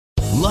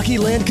Lucky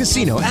Land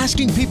Casino,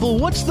 asking people,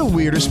 what's the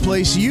weirdest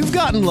place you've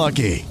gotten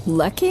lucky?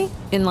 Lucky?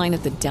 In line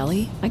at the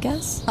deli, I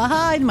guess?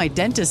 Aha, in my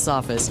dentist's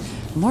office.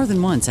 More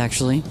than once,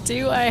 actually.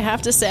 Do I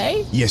have to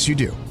say? Yes, you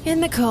do. In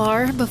the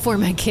car before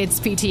my kids'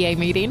 PTA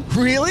meeting.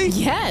 Really?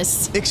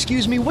 Yes.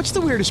 Excuse me, what's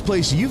the weirdest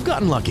place you've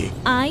gotten lucky?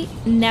 I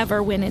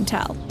never win and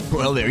tell.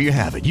 Well, there you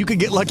have it. You can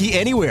get lucky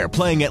anywhere,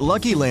 playing at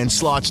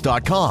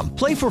LuckyLandSlots.com.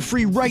 Play for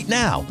free right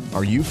now.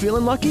 Are you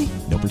feeling lucky?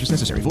 No purchase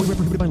necessary. Void where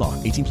prohibited by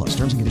law. 18 plus.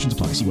 Terms and conditions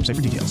apply. See website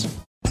for details.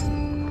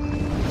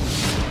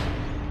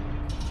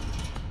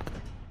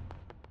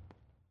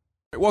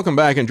 Welcome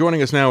back, and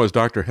joining us now is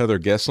Dr. Heather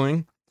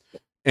Gessling,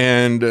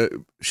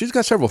 and she's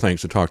got several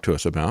things to talk to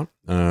us about.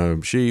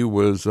 She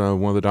was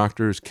one of the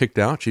doctors kicked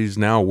out. She's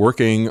now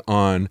working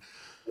on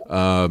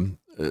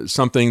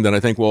something that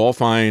I think we'll all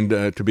find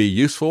to be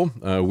useful.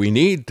 We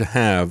need to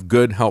have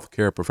good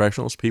healthcare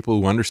professionals, people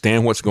who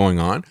understand what's going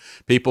on,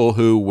 people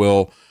who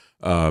will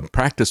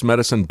practice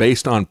medicine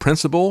based on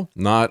principle,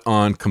 not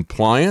on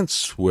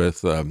compliance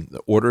with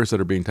orders that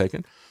are being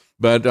taken.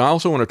 But I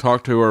also want to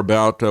talk to her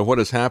about what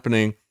is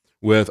happening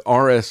with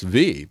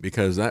RSV,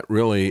 because that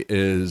really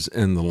is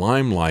in the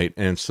limelight.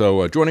 And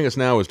so joining us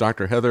now is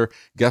Dr. Heather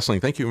Gessling.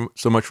 Thank you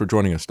so much for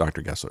joining us,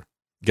 Dr. Gessling.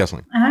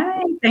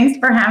 Hi, thanks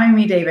for having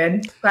me,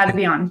 David. Glad to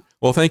be on.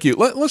 Well, thank you.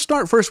 Let's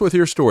start first with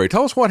your story.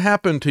 Tell us what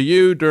happened to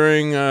you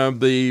during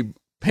the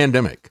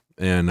pandemic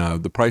and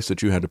the price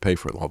that you had to pay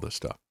for all this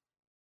stuff.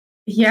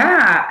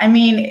 Yeah, I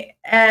mean,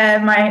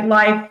 my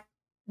life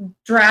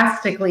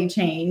drastically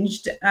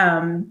changed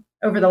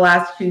over the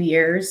last 2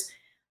 years.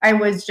 I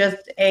was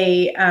just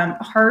a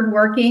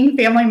hardworking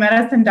family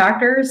medicine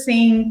doctor,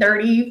 seeing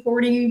 30,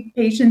 40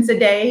 patients a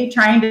day,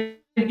 trying to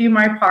do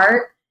my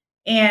part.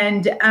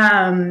 And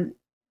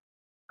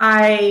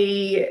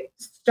I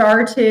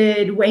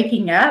started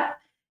waking up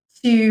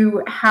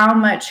to how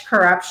much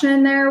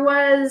corruption there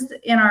was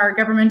in our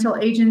governmental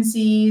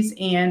agencies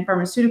and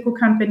pharmaceutical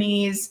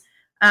companies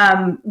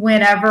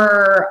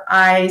whenever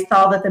I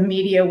saw that the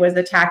media was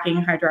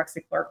attacking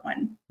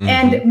hydroxychloroquine. Mm-hmm.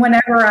 And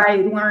whenever I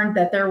learned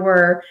that there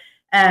were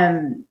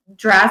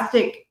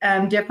drastic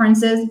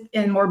differences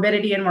in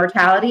morbidity and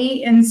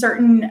mortality in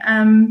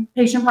certain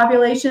patient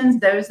populations,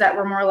 those that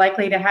were more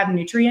likely to have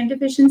nutrient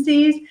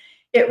deficiencies,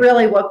 it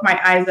really woke my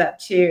eyes up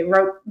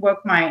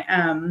woke my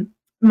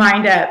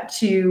mind up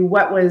to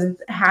what was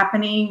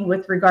happening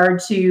with regard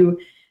to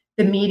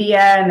the media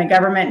and the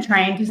government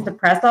trying to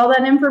suppress all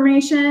that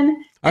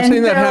information. I've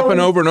seen that happen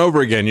over and over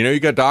again. You know, you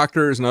got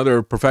doctors and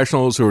other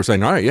professionals who are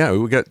saying, all right,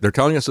 yeah, they're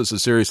telling us it's a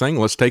serious thing.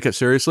 Let's take it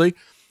seriously.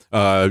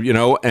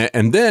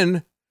 And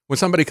then when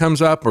somebody comes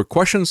up or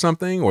questions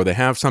something, or they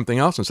have something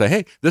else and say,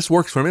 hey, this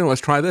works for me, let's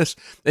try this.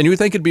 And you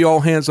think it'd be all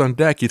hands on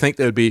deck. You think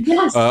they'd be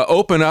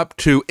open up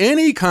to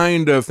any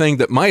kind of thing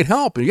that might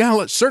help. And yeah,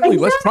 let's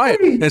try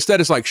it. And instead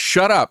it's like,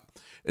 shut up.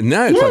 And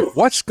now it's like,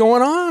 what's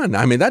going on?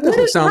 I mean, that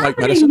doesn't sound like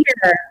medicine.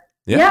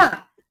 Yeah.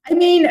 I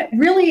mean,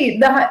 really,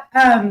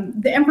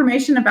 the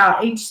information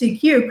about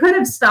HCQ could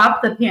have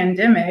stopped the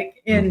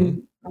pandemic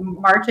in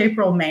March,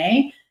 April,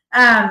 May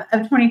of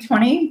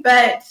 2020,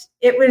 but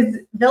it was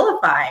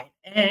vilified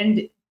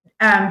and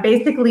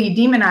basically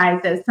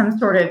demonized as some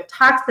sort of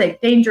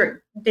toxic,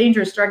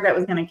 dangerous drug that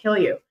was going to kill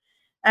you.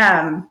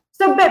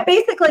 But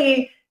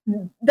basically,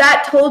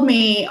 that told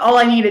me all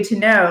I needed to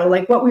know,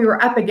 like what we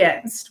were up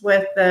against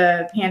with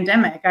the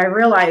pandemic. I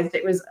realized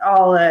it was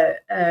all a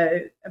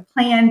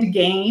planned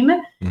game,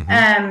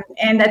 and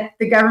that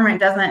the government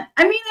doesn't,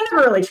 I mean, I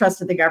never really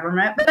trusted the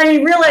government, but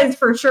I realized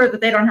for sure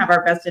that they don't have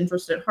our best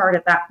interest at heart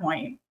at that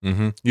point.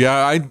 Mm-hmm.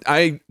 Yeah,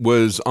 I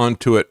was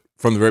onto it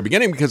from the very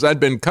beginning because I'd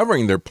been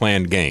covering their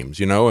planned games,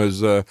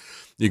 as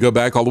you go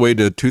back all the way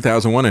to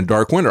 2001 and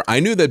Dark Winter.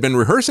 I knew they'd been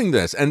rehearsing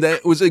this, and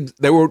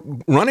they were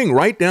running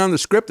right down the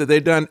script that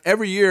they'd done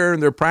every year in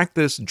their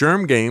practice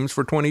germ games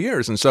for 20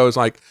 years. And so it's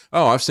like,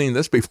 oh, I've seen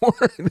this before.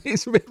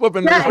 These people have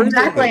been rehearsing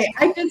exactly.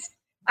 this.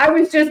 I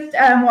was just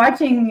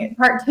watching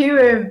part 2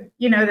 of,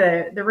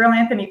 the real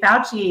Anthony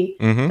Fauci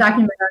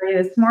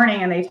documentary this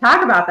morning, and they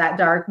talk about that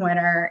Dark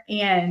Winter,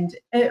 and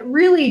it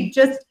really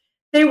just,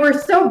 they were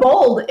so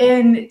bold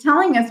in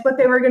telling us what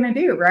they were going to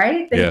do,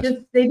 right? They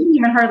didn't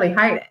even hardly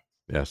hide it.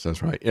 Yes,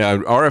 that's right. Yeah,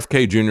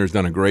 RFK Jr. has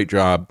done a great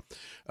job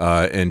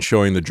in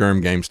showing the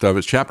germ game stuff.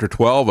 It's chapter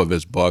 12 of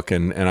his book,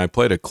 and I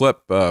played a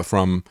clip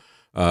from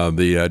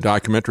the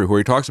documentary where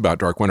he talks about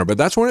Dark Winter. But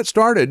that's when it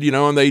started,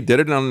 and they did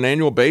it on an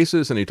annual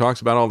basis, and he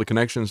talks about all the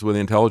connections with the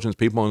intelligence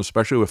people, and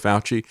especially with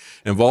Fauci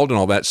involved in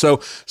all that.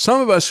 So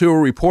some of us who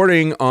were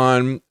reporting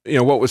on,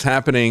 what was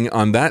happening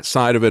on that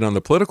side of it, on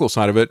the political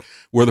side of it,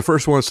 were the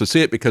first ones to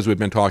see it because we've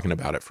been talking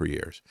about it for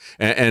years.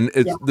 And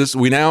this,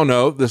 we now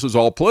know this is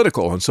all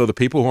political. And so the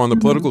people who are on the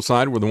political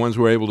side were the ones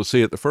who were able to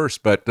see it the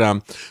first. But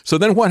so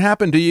then what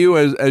happened to you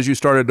as you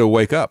started to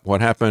wake up? What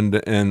happened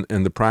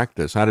in the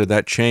practice? How did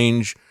that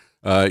change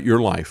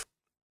your life?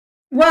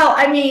 Well,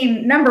 I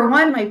mean, number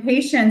one, my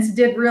patients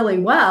did really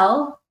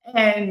well,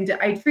 and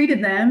I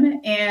treated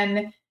them,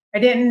 and I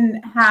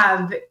didn't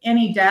have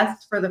any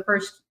deaths for the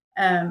first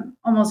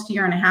almost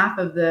year and a half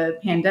of the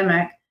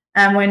pandemic.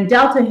 When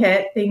Delta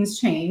hit, things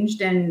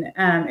changed, and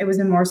it was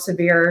a more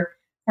severe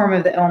form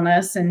of the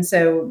illness. And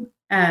so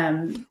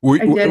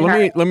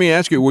let me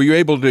ask you, were you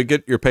able to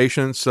get your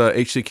patients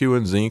HCQ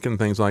and zinc and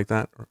things like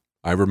that?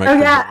 Ivermectin? Oh,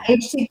 yeah,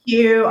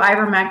 HCQ,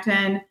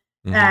 ivermectin.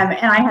 And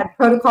I had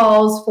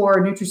protocols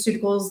for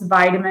nutraceuticals,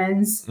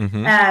 vitamins.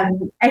 I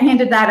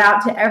handed that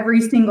out to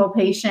every single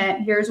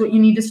patient. Here's what you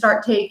need to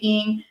start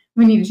taking.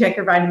 We need to check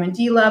your vitamin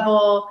D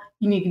level.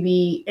 You need to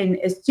be, and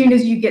as soon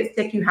as you get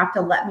sick, you have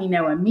to let me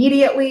know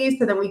immediately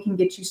so that we can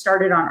get you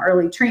started on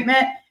early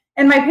treatment.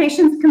 And my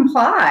patients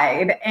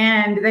complied,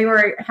 and they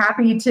were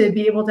happy to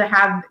be able to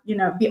have,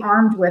 be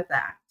armed with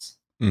that.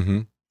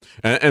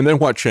 And then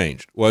what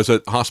changed? Was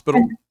it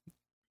hospital?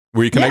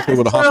 Were you connected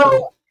with a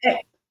hospital?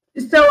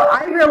 So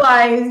I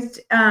realized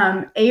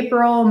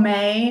April,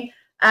 May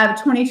of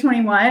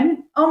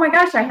 2021, oh my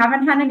gosh, I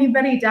haven't had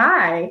anybody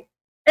die.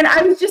 And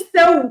I was just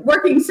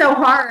working so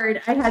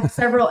hard. I had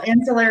several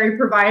ancillary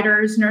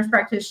providers, nurse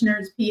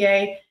practitioners,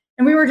 PA,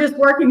 and we were just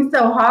working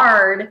so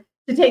hard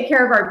to take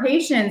care of our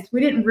patients. We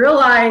didn't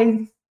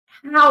realize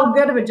how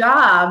good of a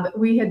job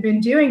we had been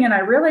doing. And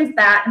I realized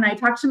that, and I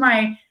talked to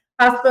my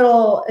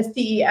hospital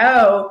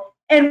CEO,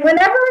 and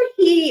whenever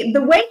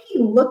the way he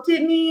looked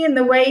at me and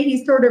the way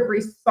he sort of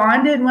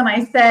responded when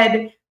I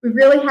said we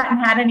really hadn't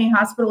had any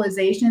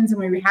hospitalizations and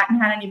we hadn't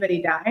had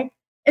anybody die,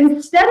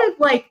 instead of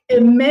like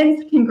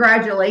immense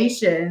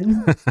congratulations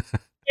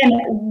and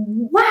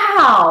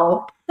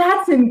wow,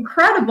 that's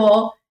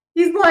incredible,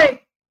 he's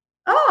like,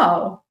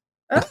 oh.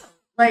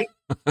 I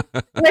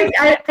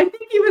think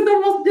he was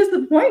almost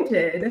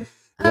disappointed.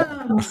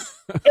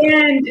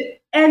 And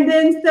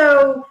then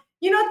so,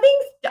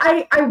 things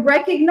I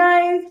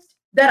recognized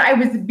that I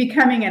was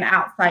becoming an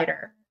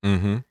outsider.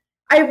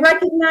 I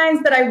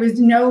recognized that I was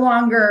no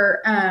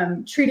longer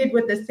treated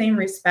with the same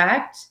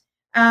respect.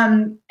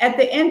 At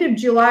the end of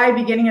July,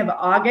 beginning of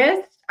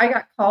August, I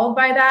got called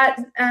by that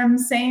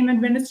same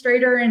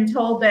administrator and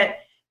told that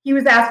he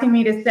was asking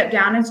me to step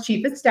down as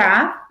chief of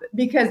staff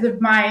because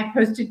of my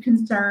posted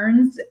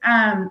concerns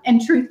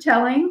and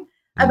truth-telling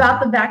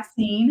about the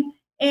vaccine.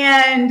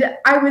 And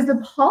I was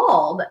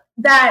appalled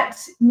that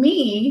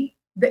me,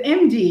 the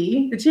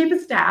MD, the chief of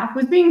staff,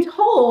 was being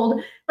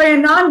told by a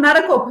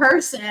non-medical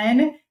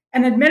person,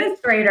 an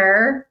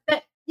administrator,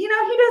 that, he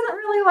doesn't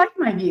really like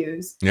my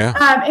views.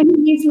 And he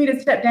needs me to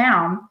step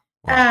down.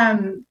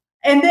 And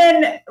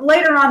then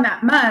later on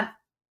that month,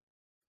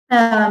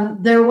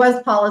 there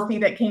was policy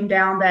that came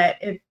down that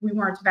if we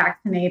weren't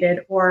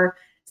vaccinated or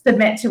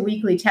submit to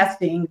weekly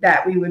testing,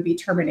 that we would be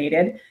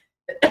terminated.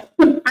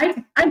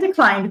 I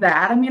declined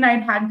that. I mean,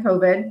 I'd had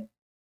COVID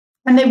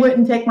and they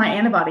wouldn't take my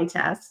antibody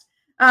test.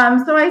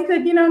 So I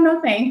said, no,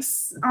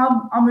 thanks.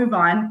 I'll move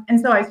on. And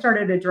so I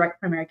started a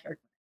direct primary care.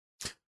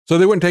 So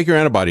they wouldn't take your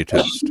antibody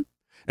test.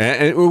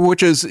 And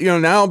which is,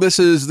 now this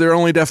is their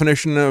only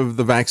definition of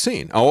the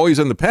vaccine. Always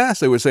in the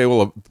past, they would say,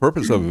 well, the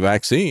purpose of a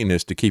vaccine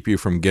is to keep you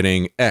from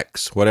getting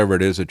X, whatever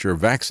it is that you're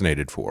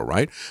vaccinated for,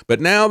 right?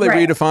 But now they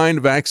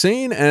redefined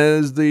vaccine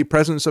as the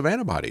presence of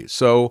antibodies.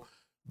 So,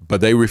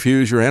 but they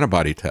refuse your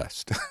antibody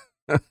test.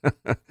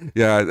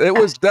 Yeah, it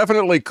was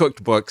definitely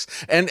cooked books.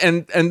 And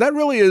that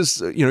really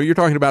is, you're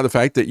talking about the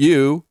fact that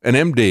you, an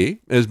MD,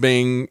 is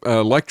being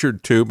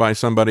lectured to by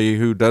somebody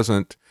who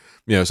doesn't,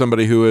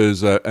 somebody who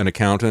is an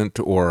accountant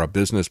or a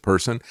business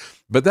person.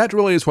 But that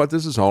really is what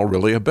this is all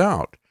really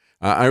about.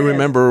 I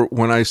remember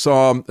when I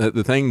saw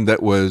the thing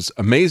that was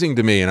amazing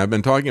to me, and I've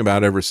been talking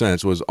about ever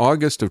since, was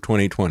August of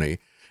 2020.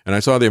 And I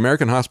saw the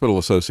American Hospital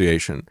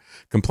Association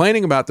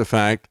complaining about the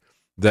fact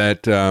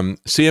that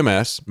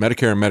CMS,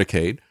 Medicare and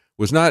Medicaid,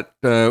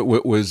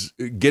 was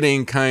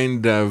getting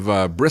kind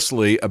of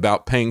bristly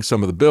about paying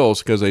some of the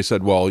bills because they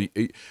said, well,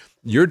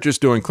 you're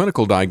just doing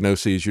clinical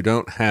diagnoses. You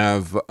don't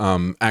have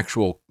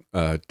actual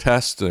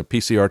tests,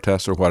 PCR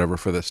tests or whatever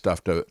for this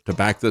stuff to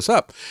back this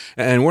up.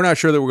 And we're not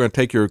sure that we're going to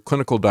take your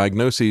clinical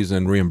diagnoses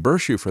and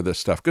reimburse you for this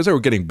stuff because they were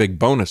getting big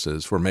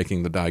bonuses for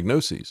making the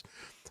diagnoses.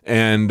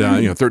 And,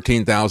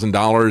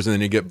 $13,000, and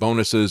then you get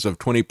bonuses of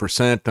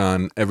 20%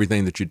 on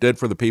everything that you did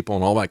for the people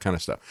and all that kind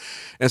of stuff.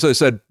 And so they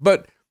said,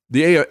 but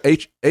the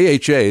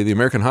AHA, the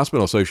American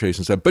Hospital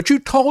Association, said, but you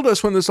told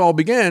us when this all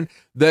began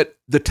that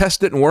the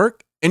test didn't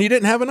work and you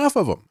didn't have enough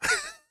of them.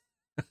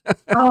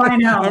 Oh, I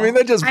know. I mean,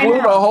 they just blew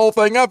the whole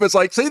thing up. It's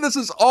like, see, this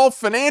is all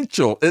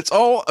financial. It's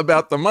all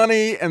about the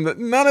money, and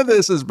none of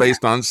this is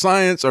based on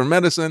science or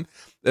medicine.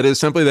 It is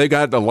simply they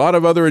got a lot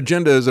of other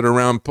agendas that are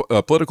around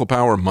political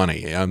power,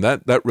 money, and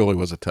that really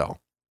was a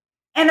tell.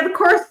 And of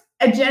course,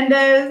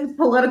 agendas,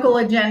 political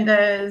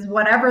agendas,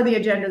 whatever the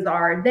agendas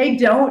are, they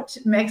don't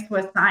mix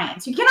with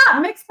science. You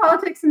cannot mix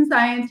politics and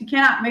science. You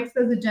cannot mix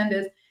those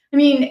agendas. I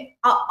mean,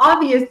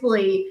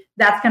 obviously,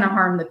 that's going to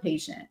harm the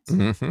patient.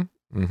 Mm-hmm.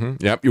 Mm-hmm.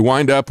 Yep. You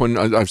wind up, when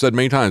I've said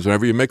many times,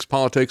 whenever you mix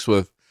politics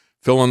with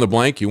fill in the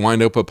blank, you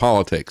wind up with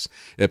politics.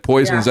 It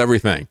poisons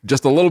everything.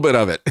 Just a little bit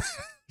of it.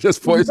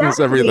 Just poisons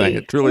everything.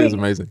 It truly is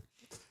amazing.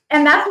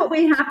 And that's what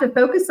we have to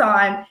focus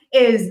on,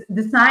 is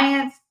the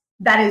science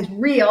that is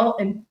real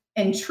and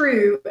and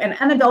true and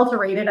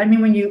unadulterated. I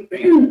mean, when you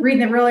read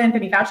the real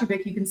Anthony Fauci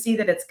book, you can see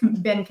that it's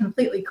been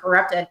completely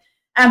corrupted.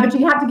 But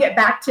you have to get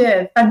back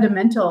to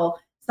fundamental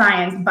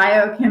science,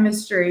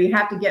 biochemistry. You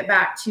have to get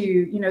back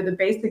to, the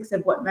basics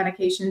of what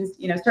medications,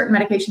 certain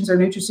medications or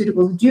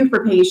nutraceuticals do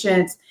for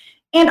patients.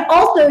 And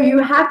also you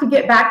have to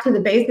get back to the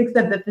basics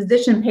of the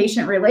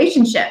physician-patient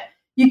relationship.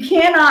 You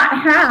cannot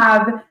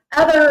have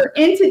other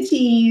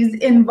entities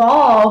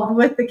involved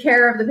with the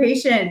care of the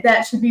patient.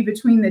 That should be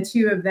between the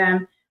two of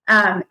them.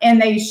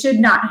 And they should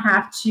not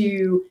have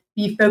to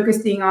be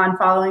focusing on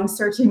following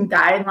certain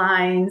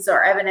guidelines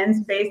or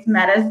evidence-based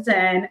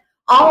medicine.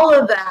 All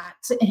of that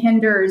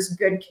hinders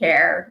good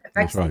care,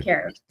 effective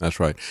care. That's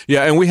right.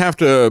 Yeah, and we have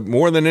to,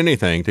 more than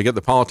anything, to get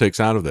the politics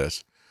out of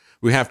this,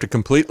 we have to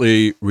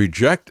completely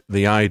reject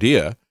the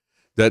idea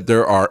that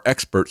there are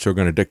experts who are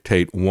going to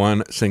dictate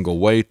one single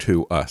way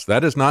to us.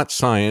 That is not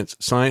science.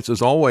 Science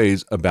is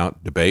always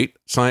about debate.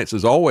 Science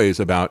is always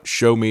about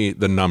show me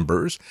the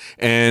numbers.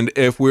 And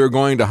if we're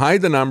going to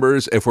hide the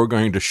numbers, if we're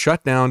going to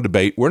shut down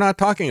debate, we're not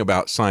talking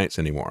about science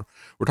anymore.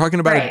 We're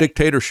talking about a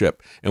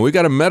dictatorship. And we've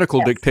got a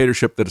medical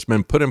dictatorship that has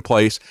been put in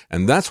place.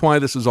 And that's why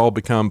this has all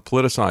become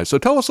politicized. So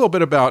tell us a little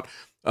bit about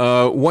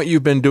what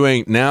you've been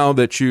doing now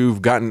that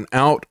you've gotten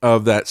out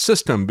of that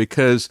system,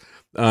 because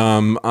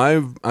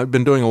I've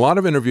been doing a lot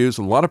of interviews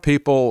with a lot of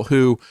people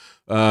who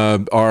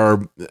have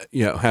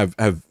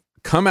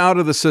come out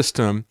of the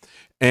system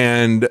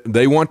and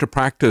they want to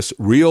practice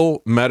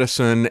real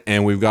medicine.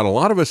 And we've got a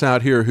lot of us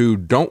out here who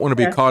don't want to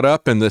be caught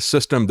up in this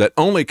system that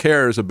only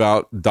cares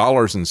about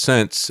dollars and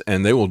cents,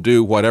 and they will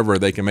do whatever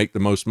they can make the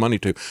most money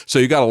to. So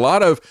you got a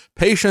lot of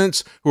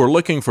patients who are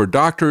looking for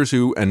doctors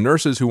and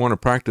nurses who want to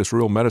practice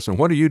real medicine.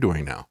 What are you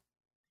doing now?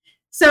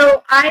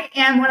 So I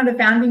am one of the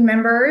founding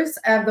members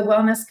of the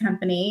Wellness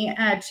Company,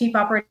 Chief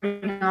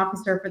Operating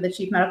Officer for the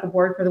Chief Medical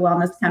Board for the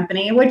Wellness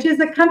Company, which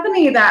is a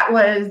company that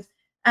was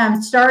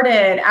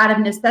started out of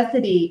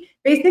necessity,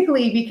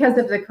 basically because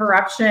of the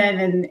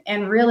corruption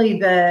and really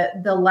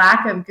the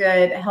lack of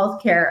good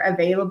healthcare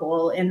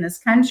available in this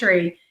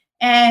country.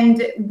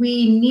 And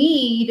we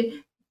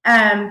need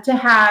to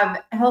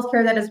have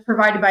healthcare that is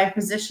provided by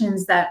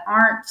physicians that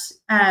aren't,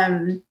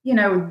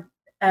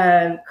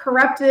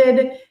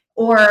 corrupted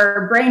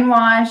or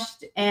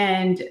brainwashed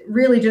and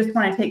really just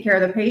want to take care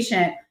of the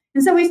patient.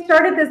 And so we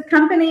started this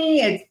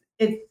company.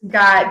 It's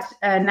got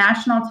a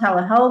national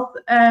telehealth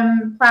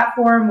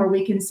platform where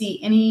we can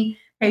see any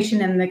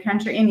patient in the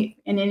country,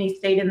 in any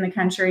state in the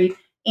country.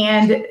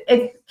 And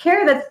it's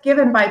care that's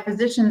given by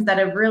physicians that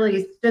have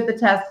really stood the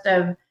test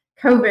of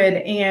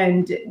COVID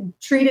and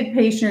treated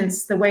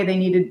patients the way they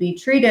needed to be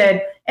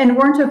treated and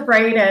weren't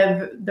afraid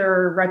of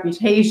their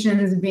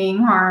reputations being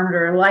harmed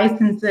or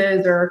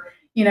licenses or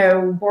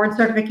board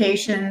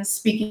certifications.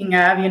 Speaking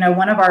of,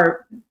 one of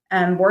our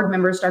board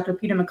members, Dr.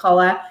 Peter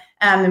McCullough,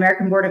 the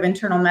American Board of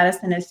Internal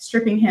Medicine is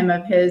stripping him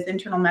of his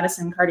internal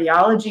medicine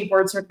cardiology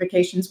board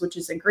certifications, which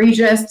is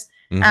egregious.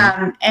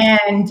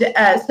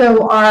 Mm-hmm.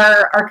 So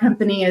our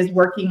company is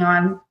working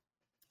on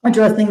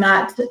addressing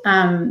that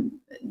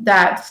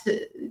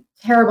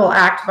terrible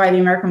act by the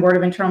American Board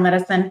of Internal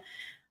Medicine.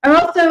 I'm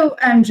also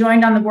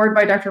joined on the board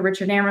by Dr.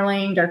 Richard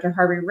Ammerling, Dr.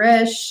 Harvey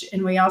Risch,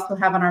 and we also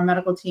have on our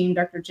medical team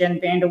Dr. Jen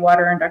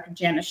Vandewater and Dr.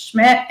 Janice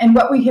Schmidt. And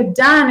what we have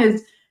done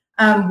is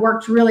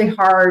worked really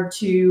hard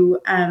to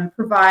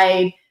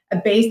provide a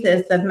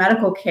basis of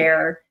medical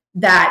care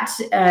that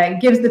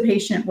gives the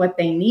patient what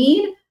they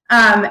need,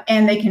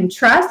 and they can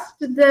trust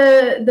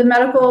the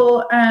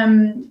medical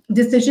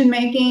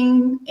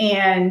decision-making.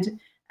 And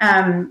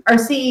our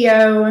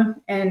CEO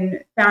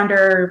and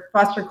founder,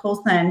 Foster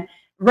Coulson,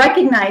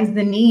 recognized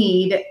the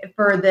need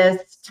for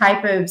this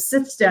type of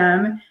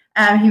system.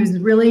 He was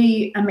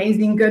really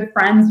amazing, good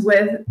friends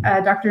with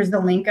Dr.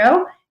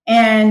 Zelenko,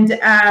 and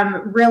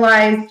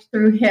realized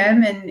through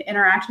him and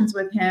interactions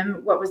with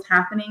him what was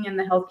happening in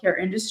the healthcare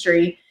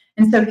industry.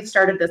 And so he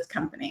started this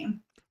company.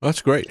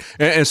 That's great.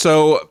 And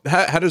so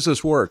how does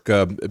this work?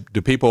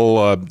 Do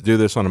people do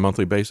this on a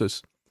monthly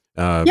basis?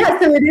 Yeah,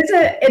 so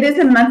it is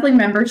a monthly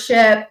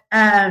membership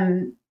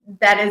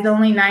that is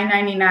only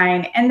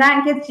 $9.99, and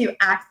that gets you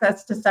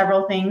access to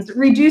several things: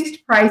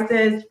 reduced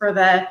prices for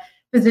the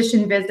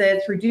physician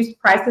visits, reduced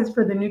prices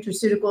for the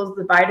nutraceuticals,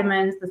 the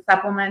vitamins, the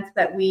supplements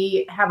that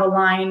we have a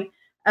line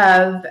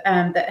of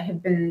that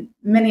have been,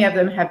 many of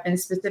them have been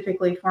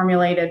specifically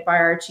formulated by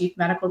our chief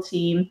medical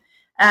team,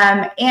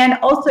 and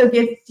also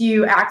gets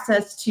you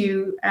access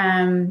to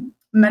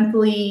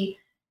monthly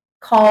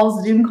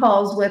calls, Zoom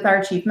calls with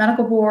our chief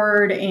medical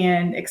board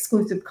and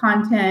exclusive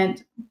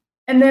content.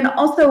 And then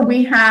also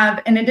we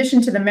have, in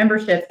addition to the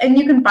memberships, and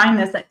you can find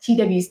this at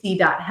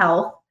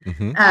twc.health.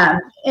 Mm-hmm.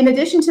 In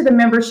addition to the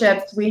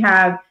memberships, we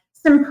have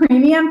some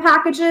premium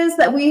packages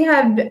that we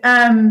have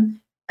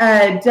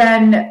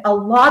done a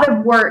lot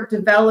of work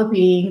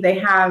developing.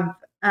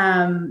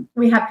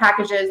 We have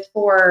packages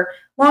for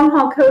long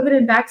haul COVID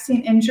and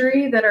vaccine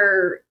injury that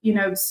are,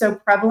 so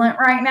prevalent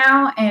right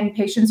now, and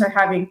patients are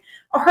having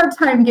a hard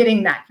time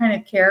getting that kind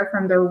of care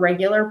from their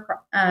regular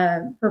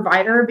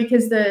provider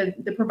because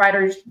the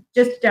providers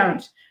just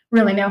don't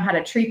really know how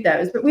to treat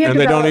those. But we have and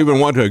they don't even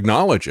want to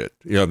acknowledge it.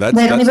 That's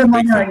the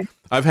big thing.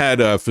 I've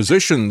had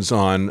physicians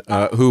on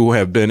who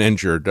have been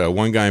injured.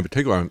 One guy in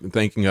particular I'm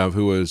thinking of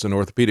who was an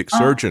orthopedic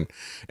surgeon,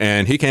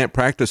 and he can't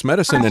practice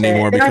medicine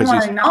anymore because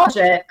he's acknowledge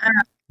it.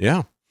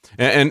 Yeah.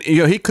 And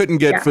he couldn't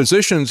get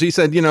physicians. He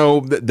said,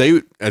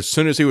 they, as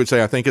soon as he would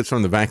say, I think it's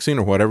from the vaccine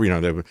or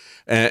whatever,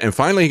 and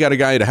finally he got a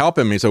guy to help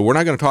him. He said, we're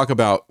not going to talk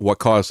about what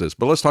caused this,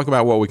 but let's talk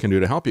about what we can do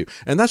to help you.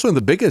 And that's one of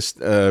the biggest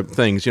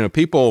things,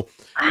 people,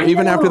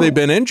 even after they've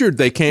been injured,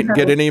 they can't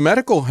get any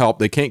medical help.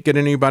 They can't get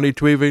anybody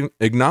to even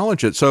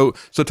acknowledge it. So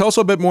tell us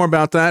a bit more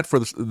about that for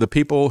the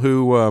people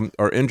who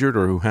are injured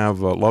or who have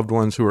loved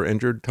ones who are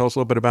injured. Tell us a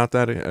little bit about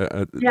that,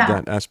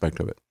 that aspect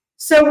of it.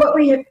 So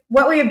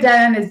what we have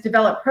done is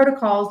develop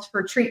protocols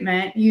for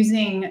treatment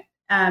using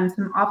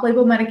some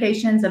off-label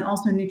medications and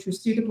also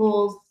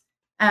nutraceuticals.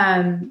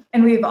 And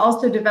we've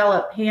also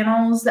developed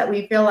panels that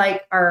we feel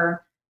like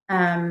are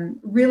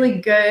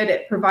really good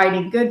at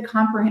providing a good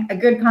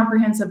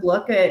comprehensive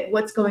look at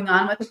what's going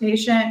on with the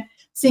patient,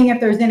 seeing if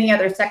there's any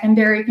other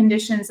secondary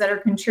conditions that are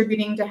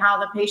contributing to how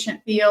the patient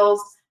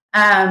feels.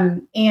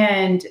 And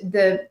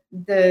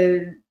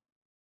the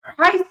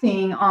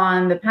pricing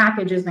on the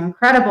package is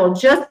incredible.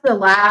 Just the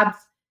labs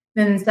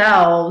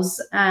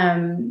themselves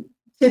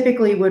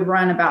typically would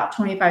run about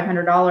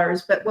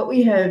 $2,500. But what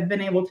we have been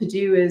able to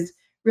do is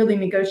really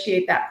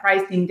negotiate that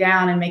pricing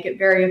down and make it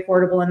very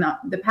affordable. And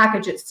the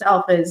package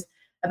itself is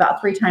about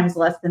 3 times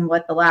less than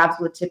what the labs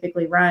would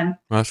typically run.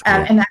 That's cool.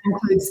 And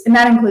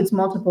that includes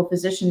multiple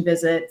physician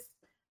visits.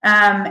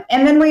 And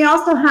then we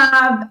also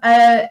have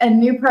a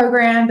new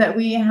program that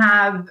we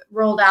have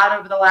rolled out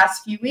over the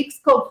last few weeks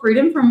called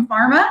Freedom from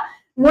Pharma.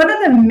 One of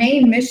the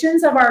main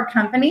missions of our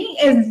company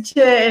is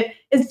to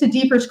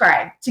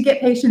deprescribe, to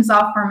get patients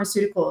off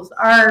pharmaceuticals.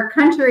 Our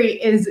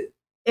country is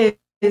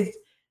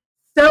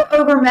so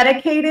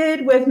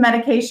over-medicated with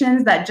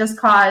medications that just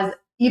cause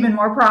even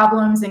more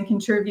problems and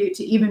contribute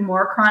to even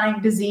more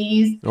chronic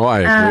disease. Oh,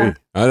 I agree.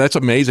 That's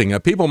amazing.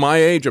 People my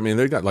age,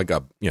 they've got like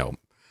a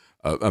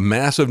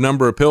massive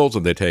number of pills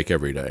that they take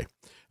every day.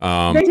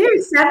 They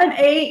do 7,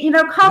 8,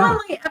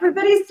 commonly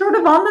everybody's sort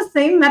of on the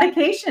same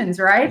medications,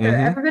 right?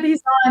 Mm-hmm.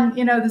 Everybody's on,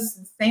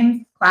 the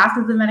same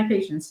classes of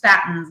medications,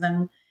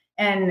 statins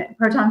and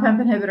proton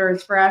pump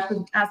inhibitors for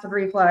acid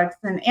reflux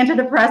and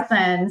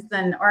antidepressants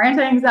or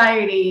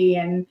anti-anxiety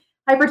and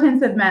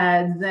hypertensive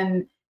meds.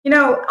 And,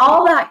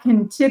 all that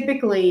can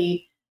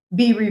typically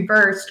be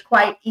reversed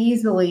quite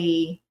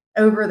easily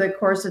over the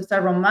course of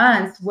several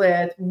months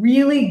with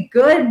really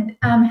good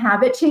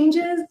habit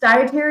changes,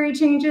 dietary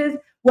changes,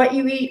 what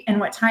you eat and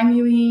what time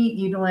you eat,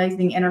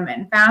 utilizing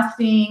intermittent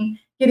fasting,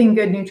 getting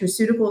good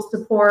nutraceutical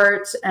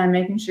support, and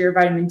making sure your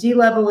vitamin D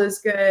level is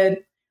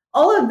good.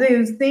 All of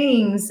those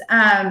things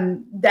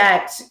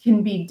that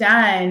can be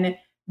done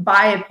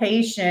by a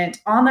patient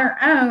on their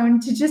own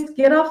to just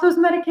get off those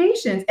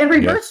medications and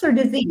reverse their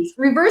disease.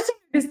 Reversing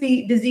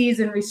disease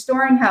and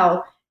restoring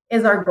health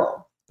is our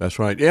goal. That's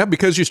right. Yeah,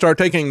 because you start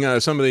taking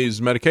some of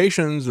these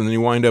medications and then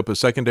you wind up with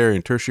secondary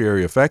and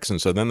tertiary effects.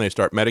 And so then they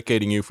start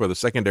medicating you for the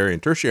secondary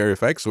and tertiary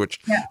effects, which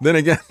then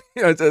again,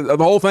 the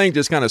whole thing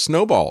just kind of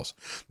snowballs.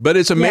 But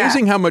it's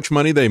amazing how much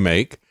money they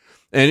make.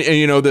 And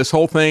this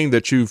whole thing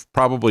that you've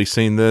probably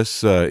seen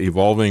this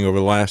evolving over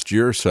the last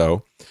year or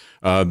so,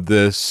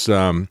 this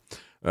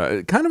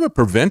kind of a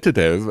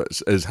preventative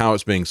is how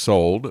it's being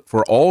sold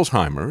for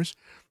Alzheimer's.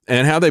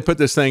 And how they put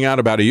this thing out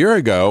about a year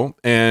ago,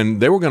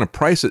 and they were going to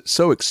price it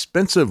so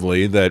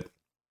expensively that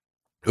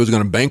it was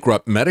going to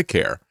bankrupt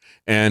Medicare.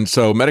 And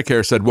so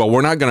Medicare said, well,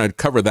 we're not going to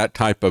cover that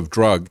type of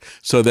drug.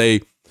 So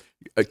they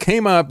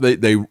came up,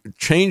 they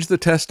changed the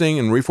testing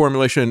and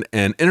reformulation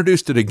and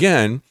introduced it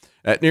again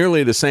at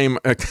nearly the same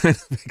kind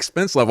of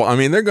expense level.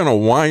 They're going to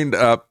wind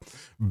up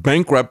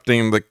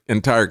bankrupting the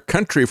entire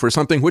country for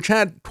something which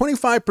had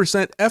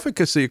 25%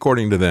 efficacy,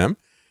 according to them,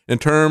 in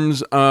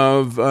terms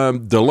of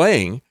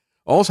delaying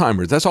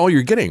Alzheimer's. That's all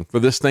you're getting for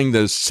this thing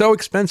that is so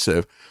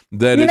expensive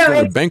that it's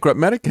going to bankrupt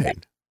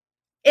Medicaid.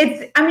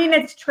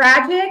 It's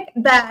tragic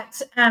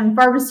that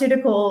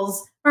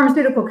pharmaceutical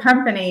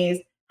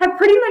companies have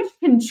pretty much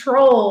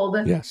controlled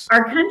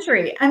our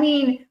country.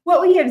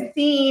 What we have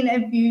seen,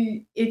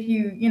 if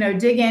you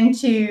dig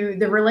into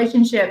the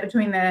relationship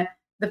between the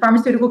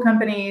pharmaceutical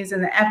companies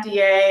and the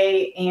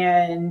FDA,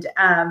 and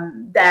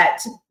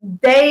that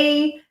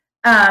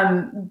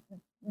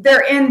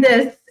they're in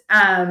this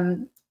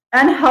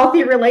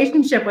unhealthy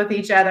relationship with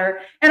each other.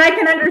 And I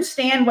can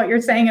understand what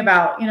you're saying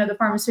about, the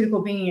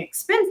pharmaceutical being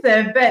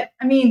expensive, but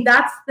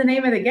that's the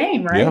name of the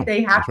game, right? Yeah,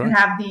 they have to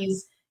have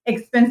these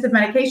expensive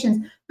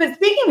medications. But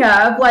speaking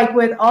of, like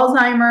with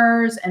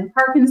Alzheimer's and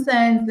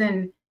Parkinson's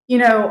and,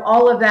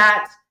 all of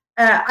that,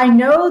 I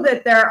know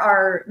that there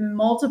are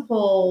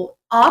multiple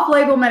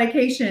off-label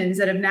medications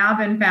that have now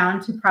been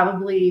found to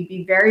probably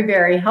be very,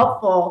 very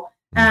helpful.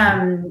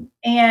 And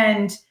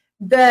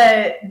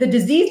the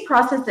disease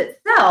process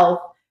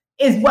itself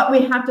is what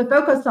we have to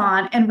focus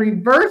on and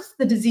reverse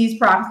the disease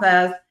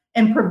process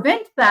and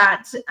prevent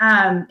that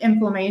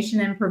inflammation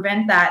and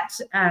prevent that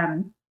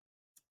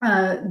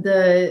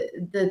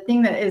the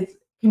thing that is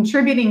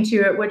contributing to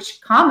it, which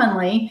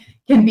commonly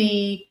can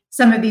be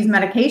some of these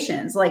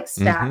medications like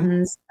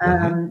statins,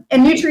 and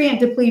nutrient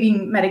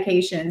depleting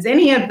medications.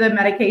 Any of the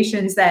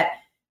medications that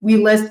we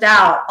list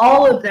out,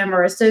 all of them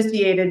are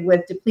associated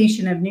with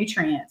depletion of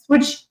nutrients,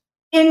 which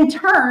in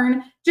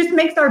turn just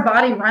makes our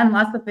body run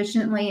less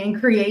efficiently and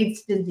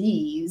creates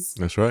disease.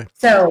 That's right.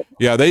 So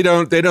yeah, they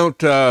don't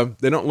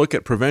look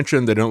at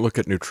prevention. They don't look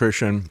at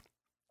nutrition.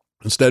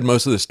 Instead,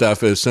 most of the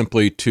stuff is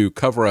simply to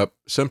cover up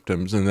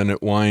symptoms, and then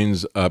it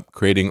winds up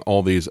creating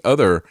all these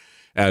other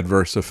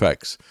adverse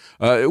effects,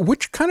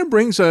 which kind of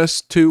brings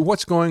us to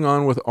what's going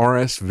on with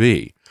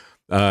RSV.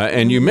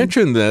 And you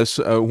mentioned this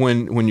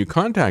when you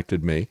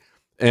contacted me,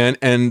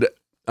 and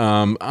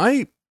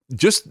I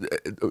just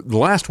the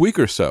last week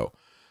or so,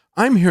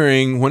 I'm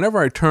hearing whenever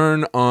I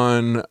turn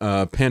on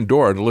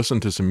Pandora to listen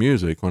to some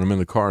music when I'm in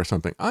the car or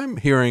something, I'm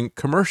hearing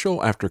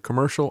commercial after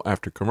commercial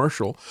after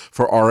commercial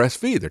for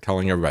RSV. They're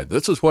telling everybody,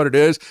 this is what it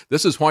is.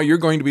 This is why you're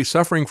going to be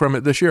suffering from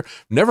it this year.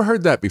 Never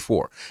heard that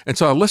before. And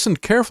so I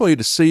listened carefully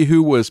to see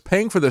who was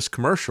paying for this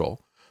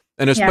commercial,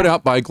 and it's put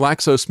out by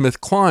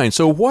GlaxoSmithKline.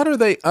 So what are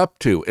they up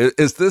to?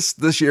 Is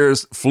this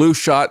year's flu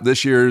shot,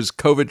 this year's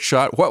COVID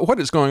shot?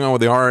 What is going on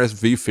with the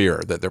RSV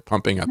fear that they're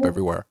pumping up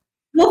everywhere?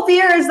 Well,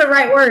 fear is the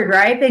right word,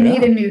 right? They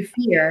need a new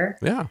fear.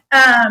 Yeah.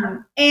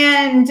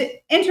 And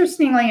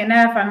interestingly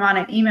enough, I'm on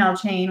an email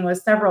chain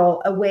with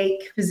several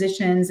awake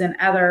physicians and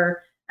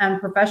other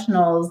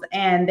professionals,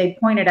 and they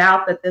pointed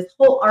out that this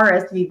whole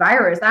RSV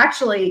virus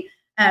actually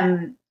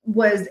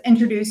was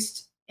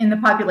introduced in the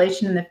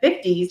population in the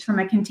 50s from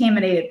a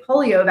contaminated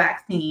polio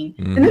vaccine.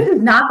 And this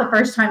is not the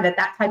first time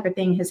that type of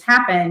thing has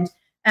happened,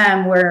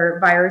 where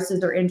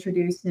viruses are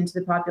introduced into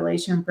the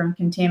population from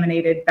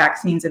contaminated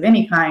vaccines of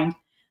any kind.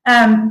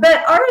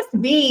 But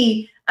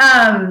RSV,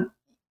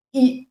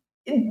 it's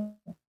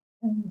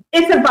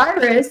a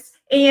virus,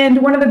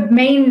 and one of the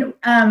main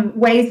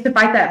ways to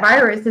fight that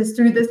virus is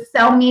through the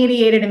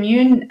cell-mediated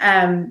immune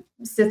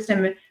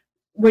system,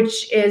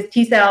 which is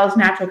T cells,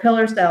 natural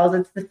killer cells.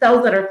 It's the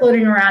cells that are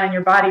floating around in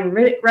your body,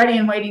 ready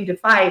and waiting to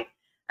fight.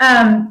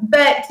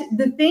 But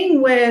the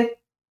thing with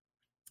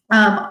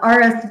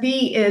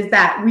RSV is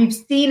that we've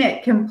seen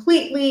it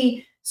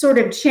completely sort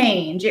of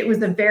change. It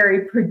was a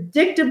very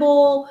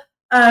predictable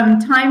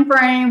time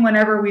frame.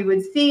 Whenever we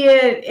would see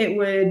it, it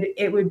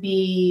would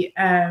be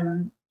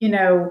the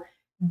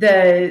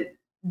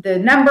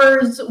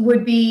numbers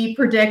would be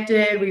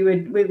predicted. We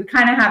would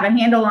kind of have a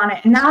handle on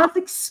it. And now it's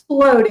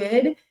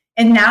exploded,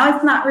 and now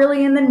it's not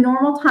really in the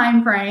normal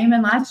time frame.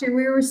 And last year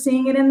we were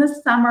seeing it in the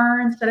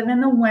summer instead of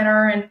in the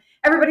winter. And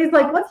everybody's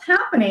like, what's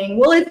happening?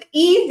 Well, it's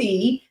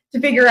easy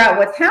to figure out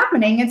what's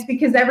happening. It's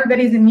because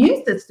everybody's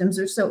immune systems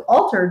are so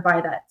altered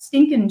by that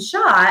stinking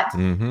shot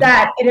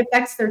that it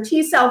affects their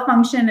T cell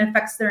function, it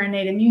affects their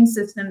innate immune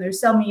system, their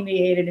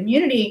cell-mediated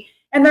immunity,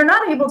 and they're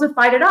not able to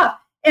fight it off.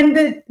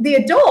 And the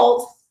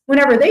adults,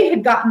 whenever they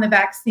had gotten the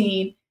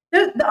vaccine,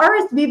 the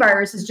RSV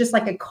virus is just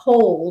like a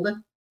cold.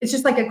 It's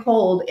just like a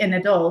cold in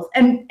adults.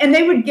 And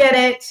they would get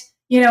it,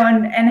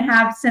 and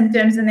have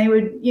symptoms, and they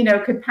would,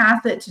 could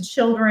pass it to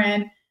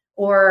children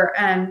or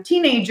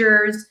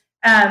teenagers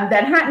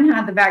that hadn't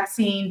had the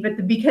vaccine,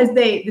 but because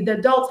the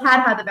adults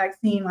had the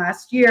vaccine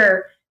last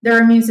year,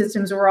 their immune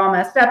systems were all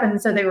messed up, and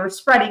so they were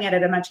spreading it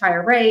at a much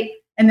higher rate.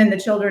 And then the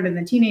children and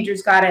the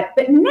teenagers got it.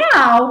 But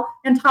now,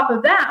 on top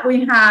of that,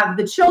 we have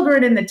the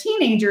children and the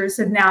teenagers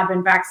have now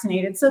been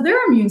vaccinated, so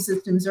their immune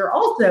systems are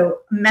also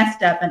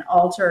messed up and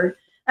altered.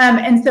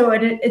 And so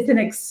it's an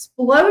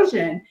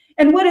explosion.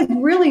 And what is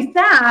really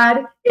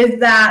sad is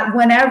that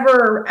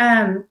whenever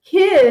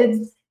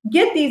kids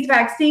get these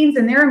vaccines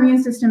and their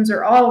immune systems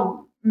are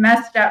all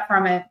messed up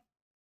from it,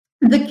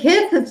 the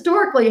kids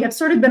historically have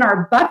sort of been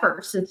our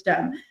buffer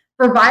system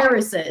for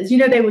viruses.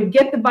 They would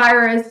get the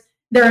virus,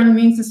 their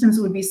immune systems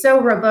would be so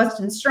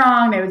robust and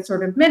strong, they would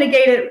sort of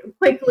mitigate it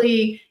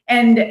quickly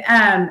and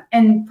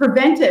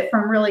prevent it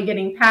from really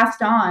getting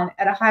passed on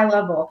at a high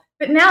level.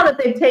 But now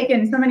that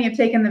so many have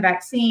taken the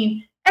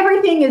vaccine,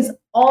 everything is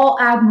all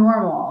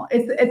abnormal.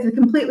 It's a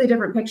completely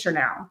different picture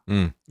now.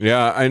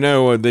 Yeah, I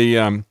know.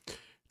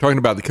 Talking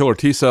about the killer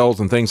T cells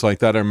and things like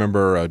that, I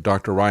remember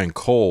Dr. Ryan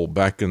Cole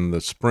back in the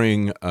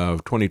spring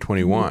of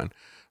 2021,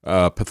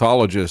 a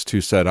pathologist who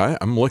said,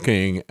 I'm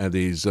looking at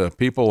these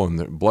people and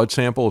their blood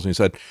samples, and he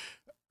said,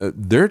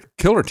 their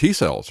killer T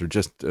cells are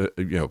just,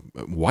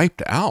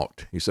 wiped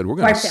out. He said, we're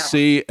going to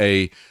see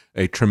a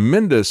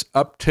tremendous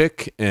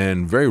uptick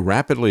in very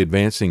rapidly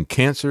advancing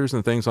cancers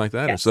and things like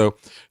that. Yes. And so,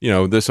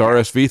 this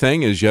RSV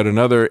thing is yet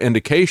another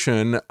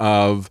indication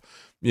of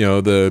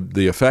the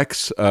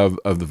effects of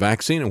the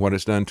vaccine and what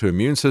it's done to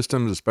immune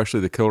systems,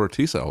 especially the killer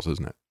T cells,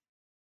 isn't it?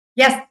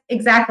 Yes,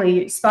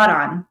 exactly. Spot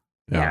on.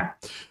 Yeah.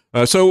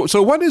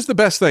 So what is the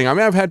best thing? I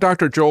mean, I've had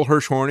Dr. Joel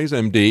Hirschhorn, he's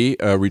MD,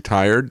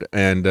 retired,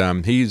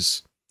 and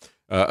he's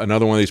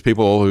another one of these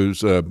people who's,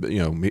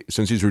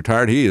 since he's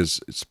retired, he is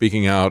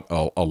speaking out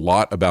a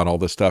lot about all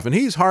this stuff. And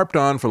he's harped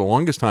on for the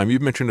longest time.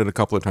 You've mentioned it a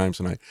couple of times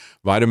tonight,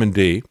 vitamin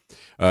D.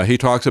 He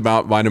talks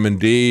about vitamin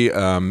D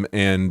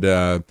and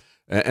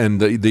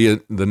and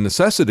the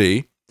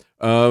necessity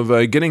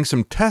of getting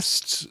some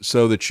tests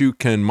so that you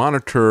can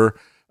monitor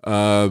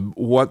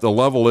what the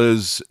level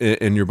is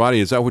in your body.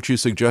 Is that what you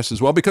suggest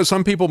as well? Because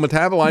some people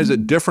metabolize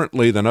it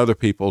differently than other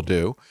people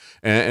do.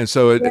 And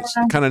so it's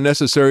kind of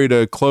necessary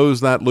to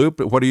close that loop.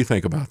 What do you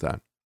think about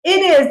that? It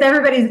is.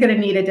 Everybody's going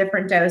to need a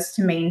different dose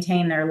to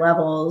maintain their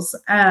levels.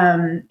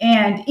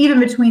 And even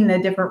between the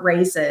different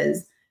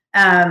races,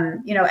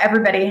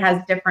 everybody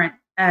has different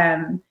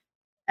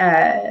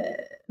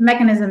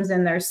mechanisms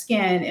in their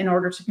skin in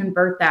order to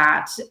convert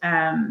that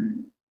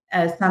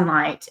as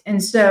sunlight.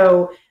 And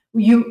so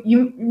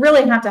you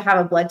really have to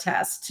have a blood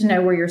test to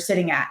know where you're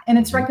sitting at. And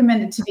it's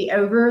recommended to be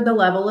over the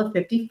level of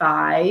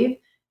 55,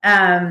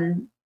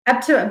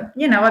 up to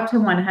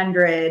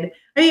 100.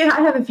 I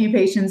have a few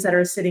patients that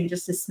are sitting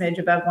just a smidge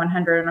above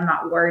 100, and I'm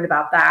not worried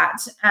about that.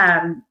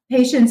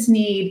 Patients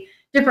need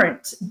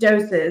different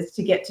doses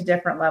to get to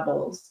different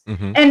levels.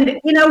 And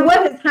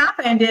what has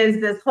happened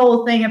is this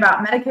whole thing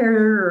about Medicare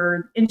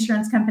or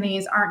insurance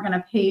companies aren't going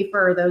to pay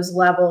for those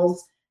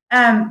levels.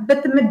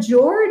 But the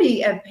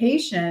majority of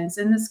patients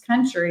in this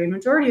country,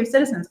 majority of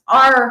citizens,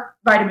 are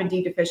vitamin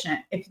D deficient.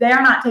 If they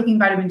are not taking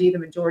vitamin D, the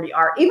majority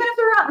are, even if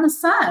they're out in the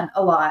sun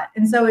a lot.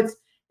 And so it's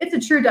a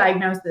true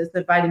diagnosis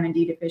of vitamin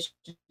D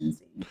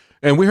deficiency.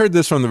 And we heard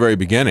this from the very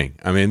beginning.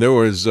 I mean, there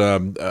was,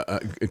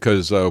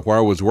 because where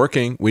I was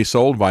working, we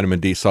sold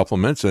vitamin D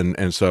supplements.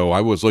 And so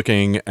I was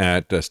looking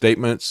at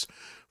statements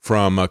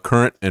from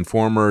current and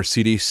former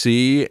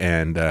CDC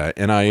and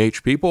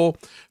NIH people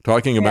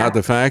talking about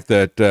the fact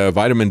that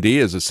vitamin D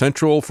is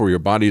essential for your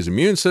body's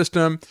immune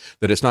system,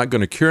 that it's not going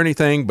to cure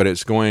anything, but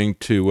it's going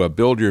to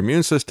build your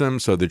immune system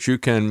so that you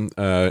can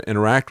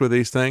interact with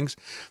these things.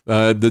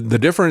 The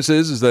difference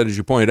is that, as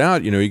you point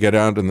out, you get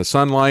out in the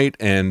sunlight,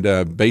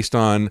 and based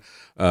on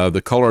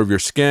the color of your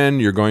skin,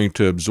 you're going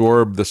to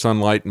absorb the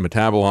sunlight and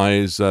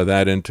metabolize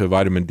that into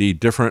vitamin D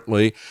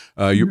differently.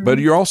 But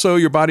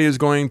your body is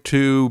going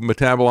to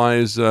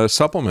metabolize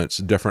supplements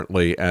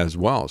differently as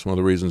well. It's one of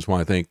the reasons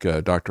why I think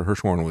Dr.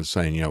 Hirschhorn was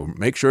saying,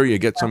 make sure you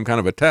get some kind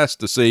of a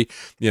test to see,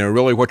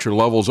 really what your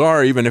levels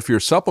are. Even if you're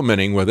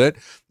supplementing with it,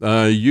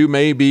 you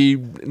may be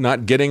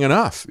not getting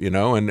enough,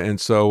 and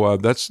so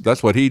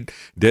that's what he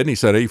did. And he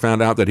said he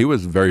found out that he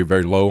was very,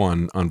 very low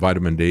on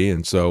vitamin D.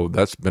 And so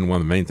that's been one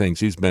of the main things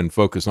he's been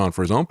focused on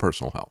for his own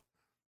personal health.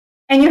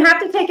 And you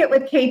have to take it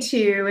with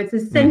K2. It's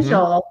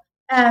essential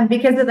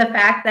because of the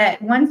fact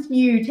that once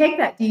you take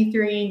that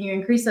D3 and you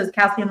increase those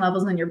calcium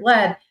levels in your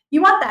blood,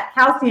 you want that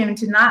calcium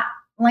to not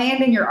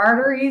land in your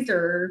arteries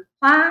or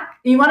plaque.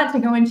 You want it to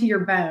go into your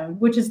bone,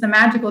 which is the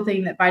magical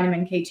thing that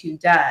vitamin K2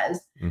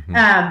 does.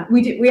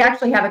 We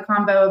actually have a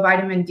combo of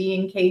vitamin D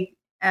and D3,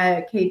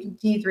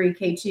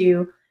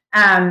 K2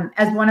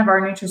 as one of our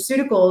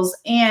nutraceuticals.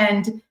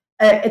 And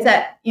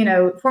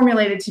it's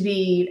formulated to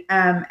be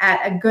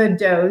at a good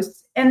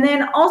dose. And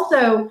then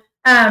also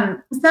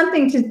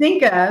something to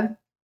think of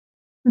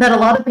that a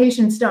lot of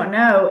patients don't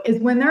know is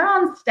when they're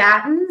on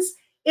statins,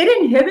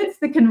 it inhibits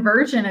the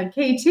conversion of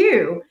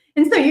K2.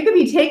 And so you could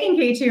be taking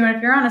K2, and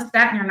if you're on a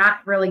statin, you're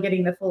not really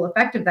getting the full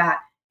effect of that.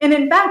 And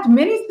in fact,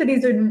 many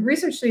studies and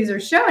research studies are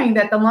showing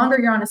that the longer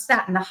you're on a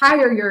statin, the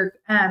higher your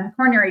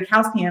coronary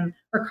calcium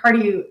or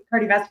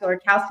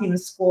cardiovascular calcium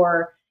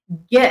score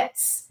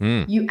gets.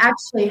 You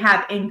actually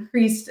have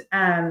increased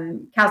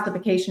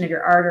calcification of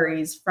your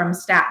arteries from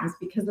statins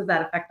because of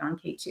that effect on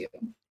K2.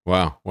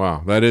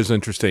 Wow. That is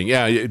interesting.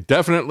 Yeah, you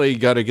definitely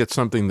got to get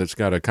something that's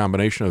got a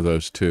combination of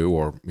those two,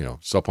 or,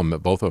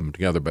 supplement both of them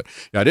together. But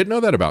yeah, I didn't know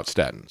that about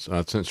statins.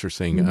 That's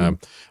interesting.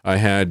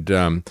 I'd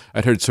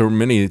heard so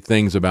many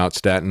things about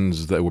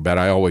statins that were bad.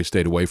 I always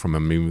stayed away from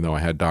them, even though I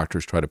had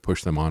doctors try to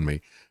push them on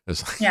me.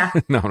 It's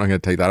like, no, I'm not going to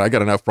take that. I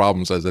got enough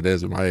problems as it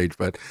is at my age,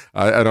 but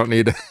I don't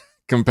need to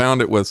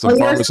compound it with some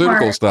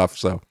pharmaceutical stuff.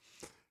 So.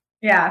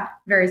 Yeah,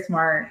 very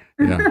smart.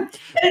 Yeah. And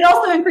it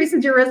also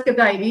increases your risk of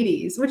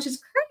diabetes, which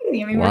is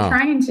crazy. I mean, we're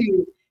trying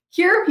to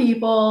cure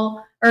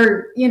people,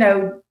 or,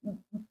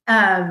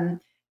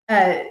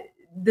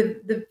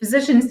 the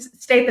physicians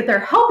state that they're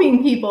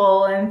helping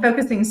people and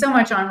focusing so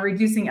much on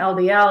reducing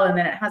LDL, and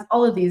then it has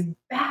all of these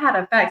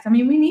bad effects. I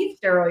mean, we need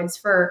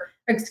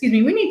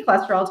we need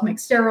cholesterol to make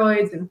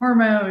steroids and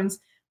hormones.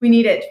 We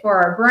need it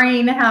for our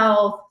brain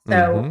health.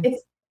 So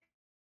it's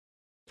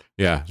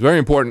very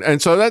important.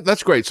 And so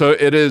that's great. So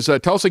it is,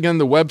 tell us again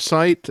the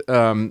website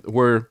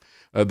where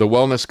the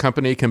Wellness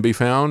Company can be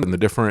found and the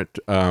different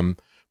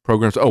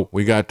programs. Oh,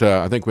 we got,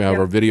 I think we have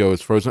our video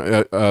is frozen.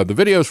 The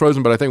video is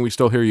frozen, but I think we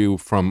still hear you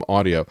from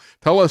audio.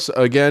 Tell us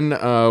again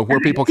where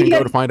people can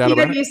go to find out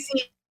about it.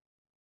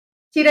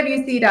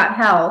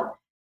 TWC.health.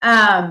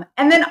 And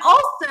then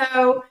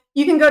also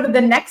you can go to the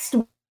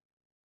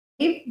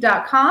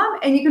nextwave.com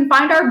and you can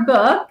find our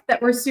book that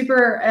we're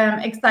super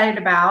excited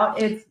about.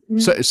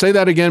 Say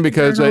that again,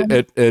 because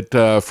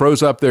it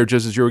froze up there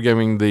just as you were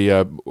giving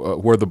the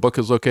where the book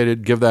is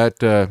located. Give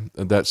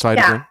that site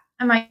again.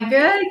 Am I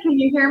good? Can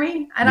you hear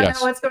me? I don't know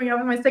what's going on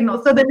with my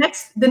signal. So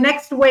the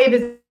next wave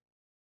is.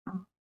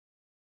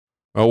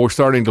 Oh, we're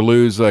starting to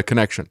lose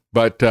connection,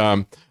 but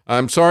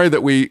I'm sorry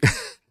that we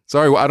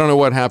Sorry, I don't know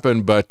what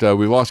happened, but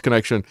we lost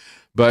connection.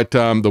 But the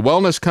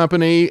Wellness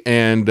Company,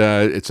 and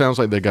it sounds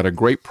like they got a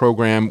great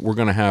program. We're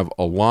going to have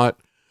a lot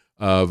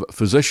of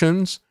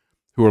physicians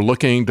who are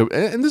looking to,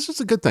 and this is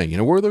a good thing. You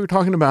know, where they were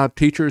talking about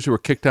teachers who are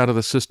kicked out of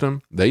the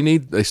system.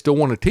 They still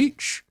want to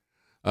teach.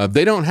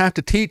 They don't have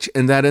to teach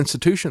in that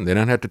institution. They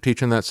don't have to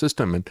teach in that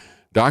system. And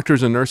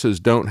doctors and nurses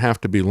don't have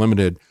to be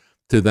limited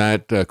to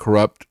that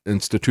corrupt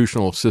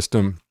institutional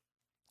system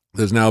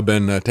that's now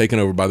been taken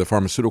over by the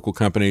pharmaceutical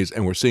companies,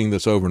 and we're seeing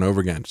this over and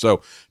over again.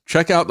 So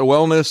check out the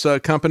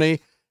Wellness Company,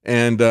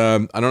 and I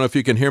don't know if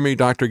you can hear me,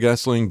 Dr.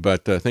 Gessling,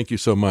 but thank you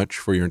so much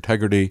for your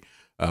integrity,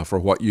 for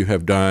what you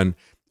have done,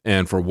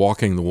 and for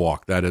walking the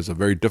walk. That is a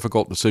very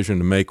difficult decision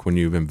to make when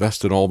you've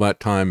invested all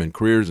that time and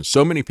careers, and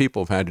so many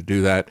people have had to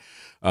do that.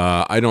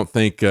 I don't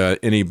think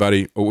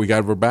anybody, we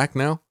got her back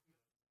now?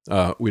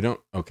 We don't?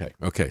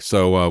 Okay.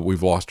 So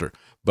we've lost her.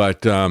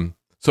 But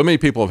so many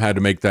people have had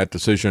to make that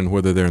decision,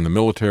 whether they're in the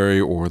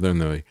military or they're in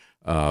the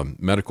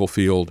medical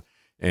field.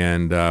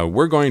 And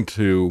we're going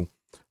to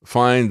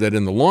find that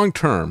in the long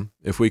term,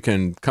 if we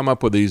can come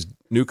up with these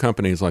new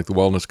companies like the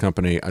Wellness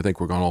Company, I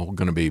think we're all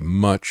going to be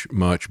much,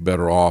 much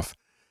better off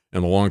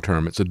in the long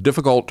term. It's a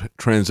difficult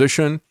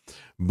transition,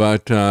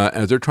 but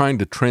as they're trying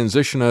to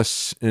transition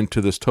us into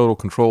this total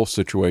control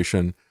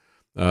situation,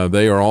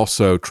 they are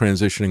also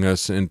transitioning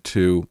us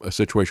into a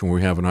situation where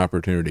we have an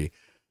opportunity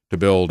to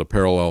build a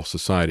parallel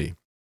society.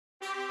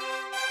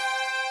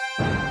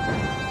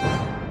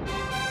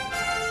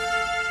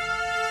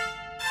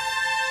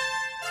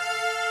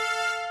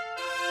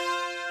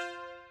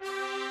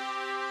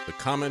 The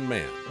common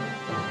man.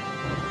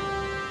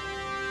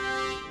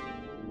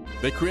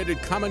 They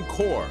created Common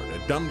Core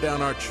to dumb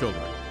down our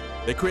children.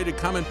 They created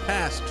Common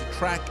Pass to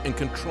track and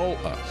control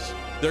us.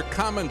 Their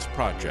Commons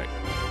Project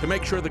to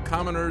make sure the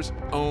commoners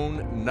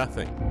own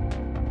nothing.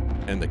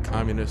 And the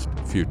communist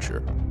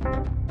future.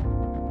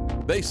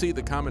 They see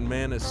the common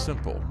man as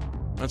simple,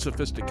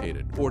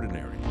 unsophisticated,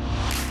 ordinary.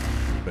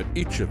 But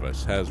each of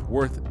us has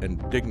worth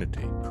and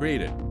dignity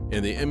created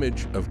in the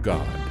image of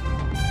God.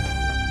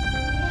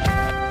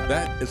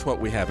 That is what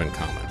we have in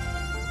common.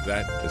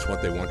 That is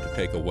what they want to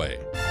take away.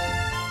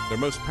 Their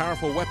most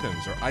powerful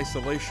weapons are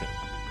isolation,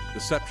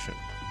 deception,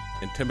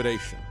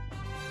 intimidation.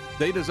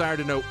 They desire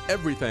to know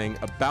everything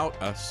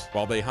about us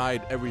while they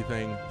hide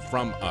everything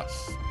from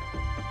us.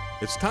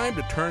 It's time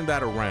to turn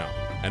that around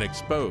and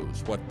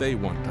expose what they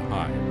want to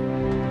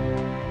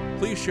hide.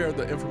 Please share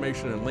the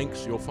information and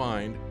links you'll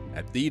find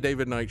at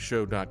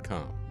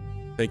thedavidknightshow.com.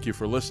 Thank you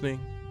for listening.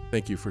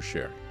 Thank you for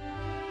sharing.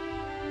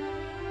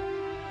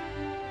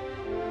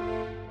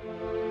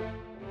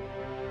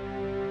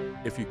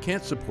 If you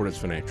can't support us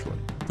financially,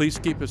 please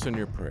keep us in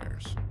your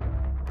prayers.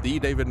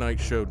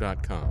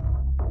 thedavidknightshow.com.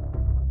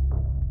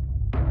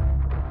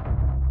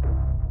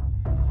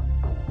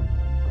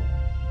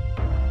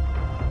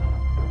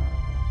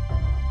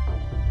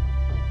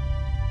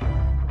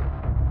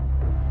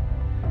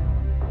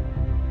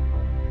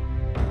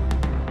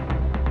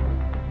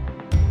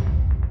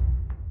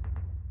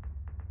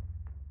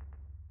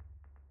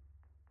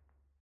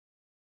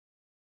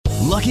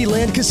 Lucky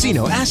Land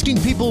Casino,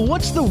 asking people,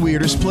 what's the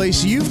weirdest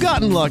place you've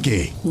gotten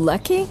lucky?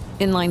 Lucky?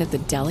 In line at the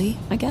deli,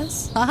 I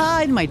guess?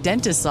 Aha, in my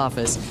dentist's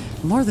office.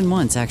 More than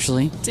once,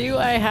 actually. Do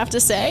I have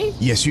to say?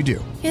 Yes, you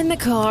do. In the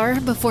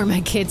car before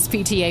my kids'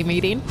 PTA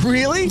meeting.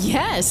 Really?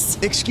 Yes.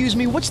 Excuse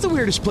me, what's the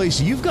weirdest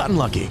place you've gotten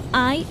lucky?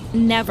 I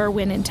never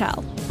win and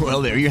tell.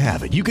 Well, there you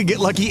have it. You can get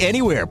lucky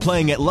anywhere,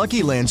 playing at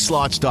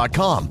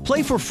LuckyLandSlots.com.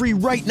 Play for free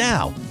right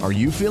now. Are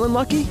you feeling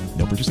lucky?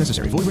 No purchase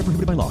necessary. Void where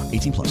prohibited by law.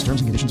 18+.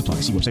 Terms and conditions apply.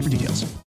 See website for details.